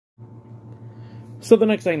So the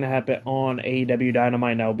next thing that happened on AEW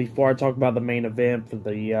Dynamite now, before I talk about the main event for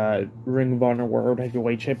the Ring of Honor World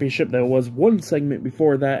Heavyweight Championship, there was one segment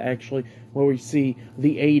before that, actually, where we see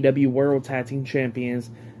the AEW World Tag Team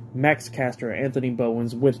Champions, Max Caster and Anthony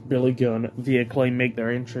Bowens, with Billy Gunn, the Acclaim, make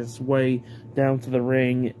their entrance way down to the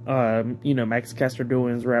ring. Max Caster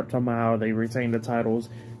doing his rap, talking about how they retained the titles,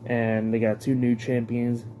 and they got two new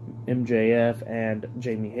champions, MJF and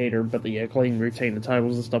Jamie Hayter, but the Acclaim retained the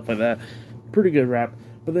titles and stuff like that. Pretty good rap.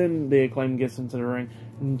 But then the Acclaim gets into the ring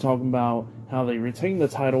and talking about how they retain the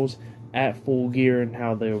titles at Full Gear and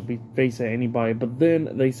how they will be facing anybody. But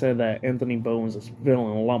then they said that Anthony Bowens is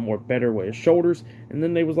feeling a lot more better with his shoulders. And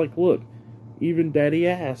then they was like, look, even Daddy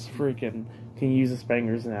Ass freaking can use his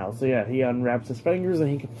fingers now. So yeah, he unwraps his fingers and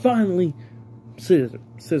he can finally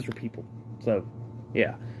scissor people. So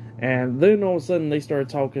yeah. And then all of a sudden they started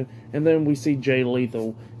talking, and then we see Jay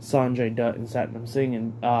Lethal, Sanjay Dutt, and Satnam Singh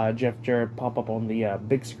and Jeff Jarrett pop up on the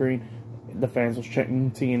big screen. The fans was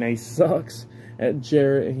chanting TNA sucks at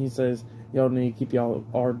Jarrett, and he says, y'all need to keep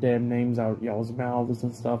our damn names out y'all's mouths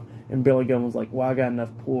and stuff. And Billy Gunn was like, well, I got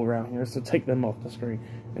enough pool around here, so take them off the screen.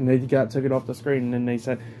 And they took it off the screen, and then they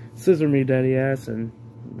said, scissor me, daddy ass, and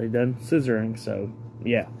they done scissoring, so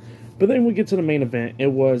yeah. But then we get to the main event. It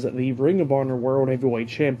was the Ring of Honor World Heavyweight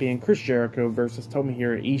Champion Chris Jericho versus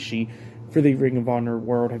Tomohiro Ishii for the Ring of Honor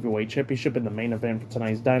World Heavyweight Championship in the main event for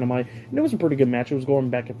tonight's Dynamite. And it was a pretty good match. It was going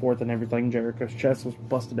back and forth and everything. Jericho's chest was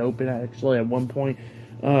busted open actually at one point.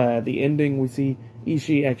 At the ending, we see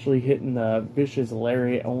Ishii actually hitting the vicious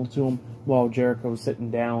lariat onto him while Jericho was sitting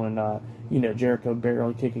down, and Jericho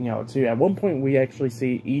barely kicking out too. At one point, we actually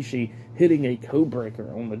see Ishii hitting a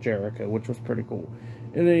codebreaker on the Jericho, which was pretty cool.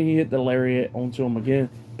 And then he hit the lariat onto him again,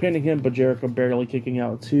 pinning him, but Jericho barely kicking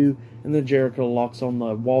out too. And then Jericho locks on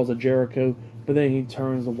the walls of Jericho, but then he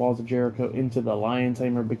turns the walls of Jericho into the Lion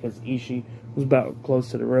Tamer because Ishii was about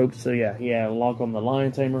close to the rope. So yeah, he had a lock on the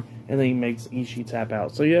Lion Tamer, and then he makes Ishii tap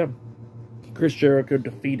out. So yeah, Chris Jericho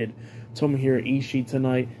defeated Tomohiro Ishii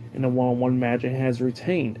tonight in a one-on-one match and has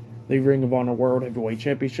retained the Ring of Honor World Heavyweight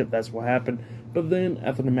Championship. That's what happened. But then,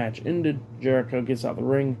 after the match ended, Jericho gets out the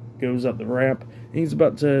ring, goes up the ramp, and he's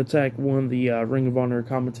about to attack one of the Ring of Honor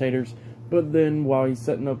commentators. But then, while he's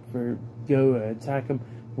setting up for go attack him,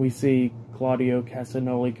 we see Claudio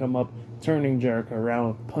Castagnoli come up, turning Jericho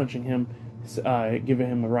around, punching him, giving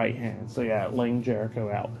him a right hand. So yeah, laying Jericho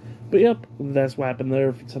out. But yep, that's what happened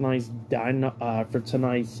there for tonight's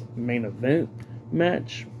main event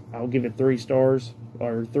match. I'll give it 3 stars,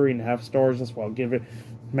 or 3.5 stars. That's what I'll give it.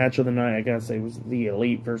 Match of the night, I gotta say, was the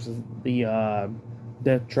Elite versus the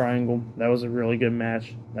Death Triangle. That was a really good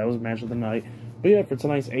match. That was match of the night. But yeah, for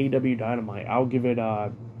tonight's AEW Dynamite, I'll give it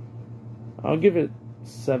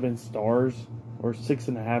 7 stars or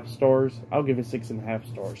 6.5 stars. I'll give it 6.5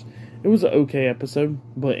 stars. It was an okay episode,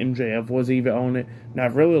 but MJF was even on it. And I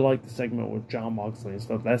really liked the segment with Jon Moxley and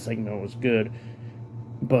stuff. That segment was good.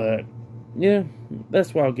 But yeah,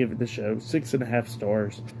 that's why I'll give it the show. 6.5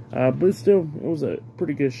 stars. But still, it was a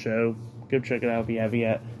pretty good show. Go check it out if you have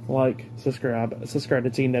yet. Like, subscribe to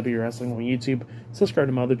TNW Wrestling on YouTube. Subscribe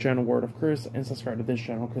to my other channel, Word of Chris. And subscribe to this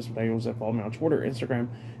channel, Chris Bagels. And follow me on Twitter, Instagram,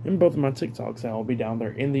 and both of my TikToks. That will be down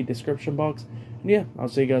there in the description box. And yeah, I'll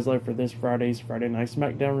see you guys later for this Friday Night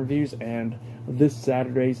SmackDown reviews. And this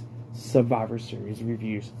Saturday's Survivor Series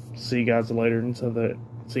reviews. See you guys later until then.